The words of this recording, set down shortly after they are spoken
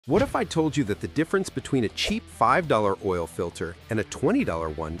What if I told you that the difference between a cheap $5 oil filter and a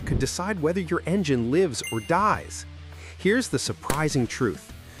 $20 one could decide whether your engine lives or dies? Here's the surprising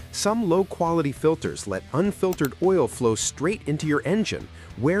truth. Some low-quality filters let unfiltered oil flow straight into your engine,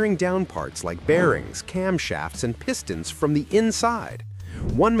 wearing down parts like bearings, camshafts, and pistons from the inside.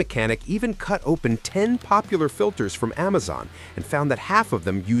 One mechanic even cut open 10 popular filters from Amazon and found that half of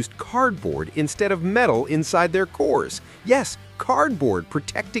them used cardboard instead of metal inside their cores. Yes, cardboard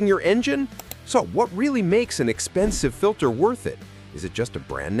protecting your engine? So what really makes an expensive filter worth it? Is it just a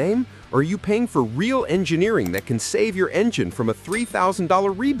brand name? Or are you paying for real engineering that can save your engine from a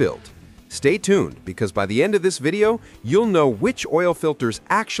 $3,000 rebuild? Stay tuned, because by the end of this video, you'll know which oil filters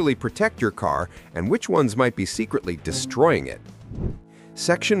actually protect your car and which ones might be secretly destroying it.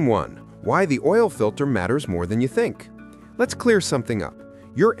 Section 1. Why the oil filter matters more than you think. Let's clear something up.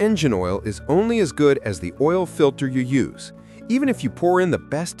 Your engine oil is only as good as the oil filter you use. Even if you pour in the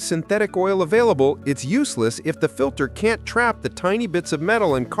best synthetic oil available, it's useless if the filter can't trap the tiny bits of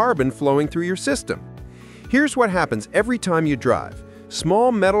metal and carbon flowing through your system. Here's what happens every time you drive.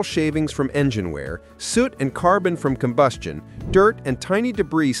 Small metal shavings from engine wear, soot and carbon from combustion, dirt and tiny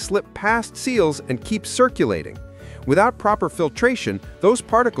debris slip past seals and keep circulating. Without proper filtration, those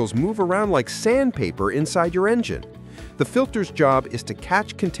particles move around like sandpaper inside your engine. The filter's job is to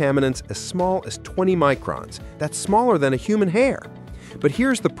catch contaminants as small as 20 microns. That's smaller than a human hair. But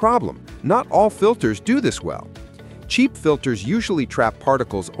here's the problem. Not all filters do this well. Cheap filters usually trap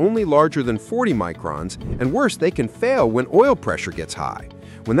particles only larger than 40 microns, and worse, they can fail when oil pressure gets high.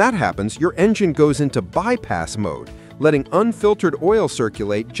 When that happens, your engine goes into bypass mode, letting unfiltered oil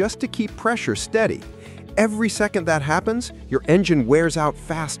circulate just to keep pressure steady. Every second that happens, your engine wears out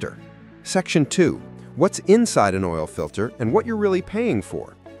faster. Section 2. What's inside an oil filter and what you're really paying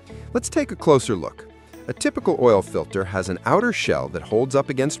for. Let's take a closer look. A typical oil filter has an outer shell that holds up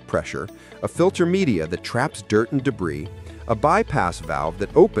against pressure, a filter media that traps dirt and debris, a bypass valve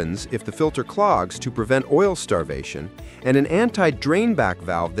that opens if the filter clogs to prevent oil starvation, and an anti-drainback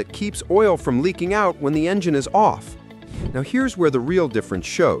valve that keeps oil from leaking out when the engine is off. Now here's where the real difference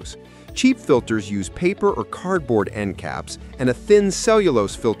shows. Cheap filters use paper or cardboard end caps and a thin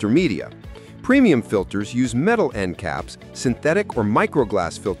cellulose filter media. Premium filters use metal end caps, synthetic or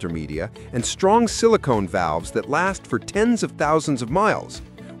microglass filter media, and strong silicone valves that last for tens of thousands of miles.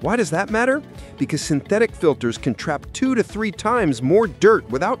 Why does that matter? Because synthetic filters can trap 2 to 3 times more dirt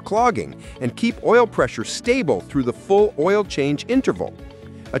without clogging and keep oil pressure stable through the full oil change interval.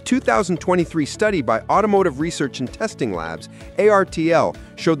 A 2023 study by Automotive Research and Testing Labs, ARTL,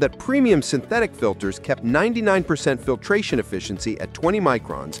 showed that premium synthetic filters kept 99% filtration efficiency at 20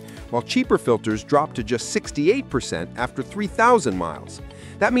 microns, while cheaper filters dropped to just 68% after 3,000 miles.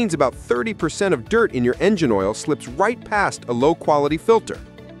 That means about 30% of dirt in your engine oil slips right past a low-quality filter.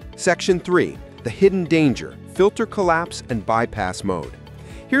 Section 3. The hidden danger: filter collapse and bypass mode.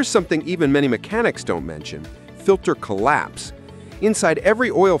 Here's something even many mechanics don't mention: filter collapse. Inside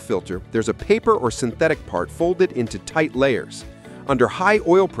every oil filter, there's a paper or synthetic part folded into tight layers. Under high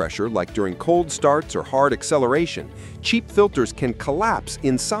oil pressure, like during cold starts or hard acceleration, cheap filters can collapse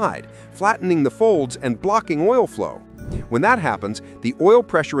inside, flattening the folds and blocking oil flow. When that happens, the oil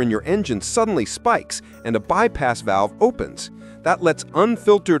pressure in your engine suddenly spikes and a bypass valve opens. That lets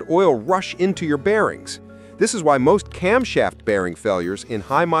unfiltered oil rush into your bearings. This is why most camshaft bearing failures in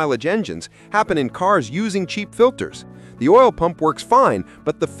high-mileage engines happen in cars using cheap filters. The oil pump works fine,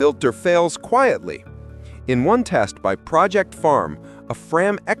 but the filter fails quietly. In one test by Project Farm, a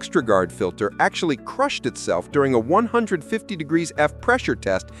Fram ExtraGuard filter actually crushed itself during a 150 degrees F pressure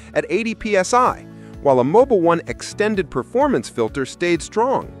test at 80 psi, while a Mobil 1 extended performance filter stayed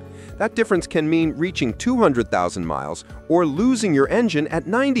strong. That difference can mean reaching 200,000 miles or losing your engine at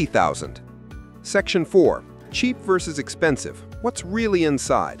 90,000. Section 4. Cheap versus expensive. What's really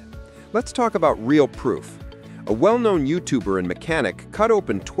inside? Let's talk about real proof. A well-known YouTuber and mechanic cut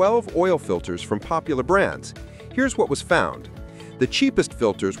open 12 oil filters from popular brands. Here's what was found. The cheapest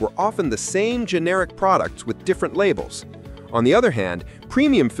filters were often the same generic products with different labels. On the other hand,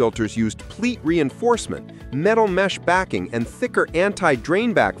 premium filters used pleat reinforcement, metal mesh backing, and thicker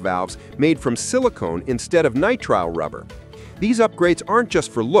anti-drainback valves made from silicone instead of nitrile rubber. These upgrades aren't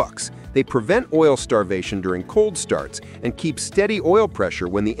just for looks. They prevent oil starvation during cold starts and keep steady oil pressure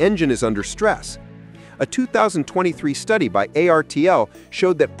when the engine is under stress. A 2023 study by ARTL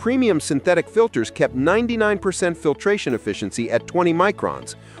showed that premium synthetic filters kept 99% filtration efficiency at 20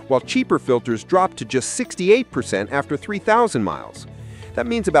 microns, while cheaper filters dropped to just 68% after 3,000 miles. That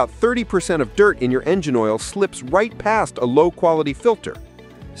means about 30% of dirt in your engine oil slips right past a low-quality filter.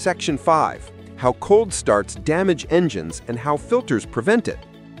 Section 5. How cold starts damage engines and how filters prevent it.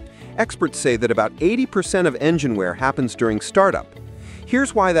 Experts say that about 80% of engine wear happens during startup.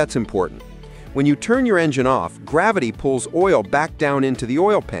 Here's why that's important. When you turn your engine off, gravity pulls oil back down into the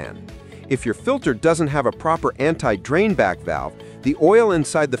oil pan. If your filter doesn't have a proper anti-drainback valve, the oil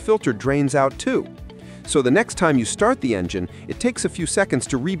inside the filter drains out too. So the next time you start the engine, it takes a few seconds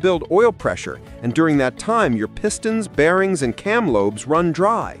to rebuild oil pressure, and during that time, your pistons, bearings, and cam lobes run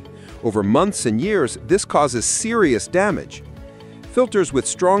dry. Over months and years, this causes serious damage. Filters with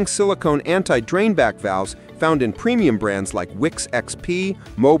strong silicone anti-drainback valves found in premium brands like Wix XP,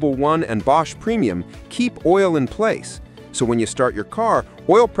 Mobil 1, and Bosch Premium keep oil in place. So when you start your car,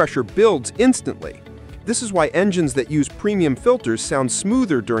 oil pressure builds instantly. This is why engines that use premium filters sound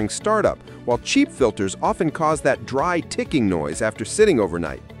smoother during startup, while cheap filters often cause that dry ticking noise after sitting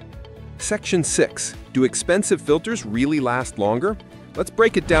overnight. Section 6. Do expensive filters really last longer? Let's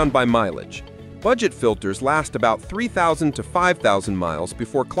break it down by mileage. Budget filters last about 3,000 to 5,000 miles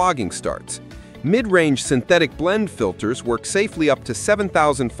before clogging starts. Mid-range synthetic blend filters work safely up to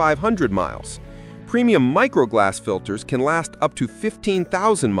 7,500 miles. Premium microglass filters can last up to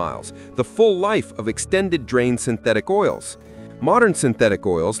 15,000 miles, the full life of extended drain synthetic oils. Modern synthetic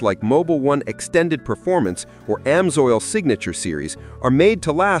oils like Mobil 1 Extended Performance or AMSOIL Signature Series are made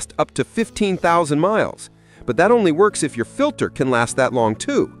to last up to 15,000 miles. But that only works if your filter can last that long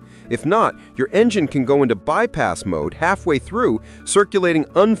too. If not, your engine can go into bypass mode halfway through, circulating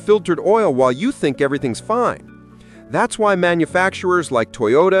unfiltered oil while you think everything's fine. That's why manufacturers like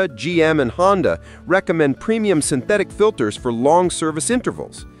Toyota, GM, and Honda recommend premium synthetic filters for long service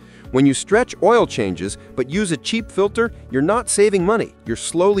intervals. When you stretch oil changes but use a cheap filter, you're not saving money, you're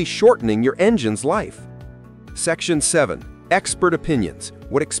slowly shortening your engine's life. Section 7. Expert opinions.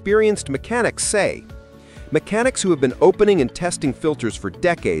 What experienced mechanics say. Mechanics who have been opening and testing filters for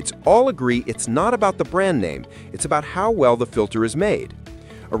decades all agree it's not about the brand name, it's about how well the filter is made.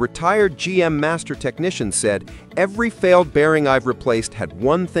 A retired GM master technician said, "Every failed bearing I've replaced had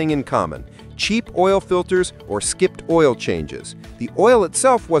one thing in common: cheap oil filters or skipped oil changes. The oil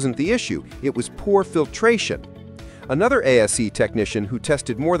itself wasn't the issue, it was poor filtration." Another ASE technician who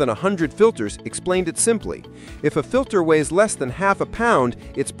tested more than 100 filters explained it simply: if a filter weighs less than half a pound,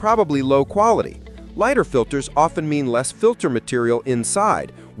 it's probably low quality. Lighter filters often mean less filter material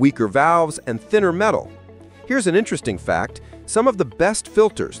inside, weaker valves, and thinner metal. Here's an interesting fact. Some of the best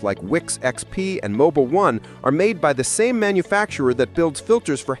filters, like Wix XP and Mobil 1, are made by the same manufacturer that builds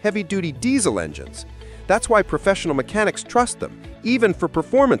filters for heavy-duty diesel engines. That's why professional mechanics trust them, even for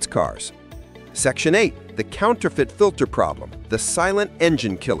performance cars. Section 8. The counterfeit filter problem, the silent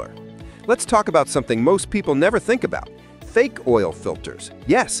engine killer. Let's talk about something most people never think about: fake oil filters.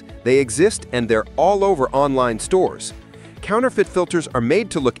 Yes, they exist and they're all over online stores. Counterfeit filters are made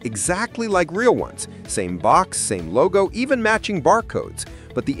to look exactly like real ones. Same box, same logo, even matching barcodes.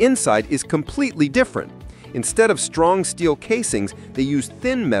 But the inside is completely different. Instead of strong steel casings, they use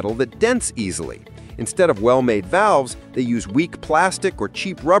thin metal that dents easily. Instead of well-made valves, they use weak plastic or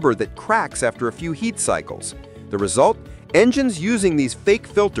cheap rubber that cracks after a few heat cycles. The result? Engines using these fake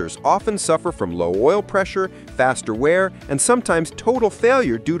filters often suffer from low oil pressure, faster wear, and sometimes total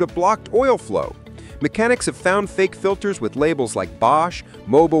failure due to blocked oil flow. Mechanics have found fake filters with labels like Bosch,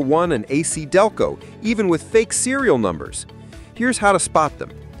 Mobil 1, and AC Delco, even with fake serial numbers. Here's how to spot them.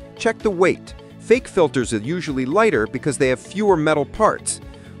 Check the weight. Fake filters are usually lighter because they have fewer metal parts.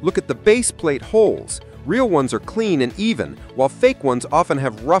 Look at the base plate holes. Real ones are clean and even, while fake ones often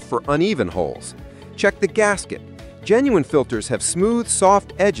have rough or uneven holes. Check the gasket. Genuine filters have smooth,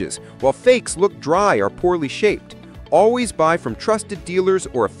 soft edges, while fakes look dry or poorly shaped. Always buy from trusted dealers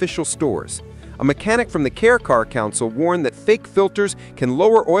or official stores. A mechanic from the Care Car Council warned that fake filters can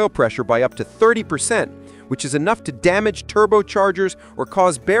lower oil pressure by up to 30%, which is enough to damage turbochargers or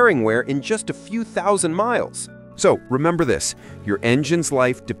cause bearing wear in just a few thousand miles. So remember this, your engine's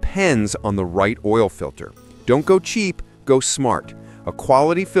life depends on the right oil filter. Don't go cheap, go smart. A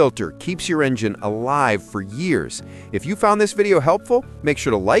quality filter keeps your engine alive for years. If you found this video helpful, make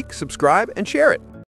sure to like, subscribe, and share it.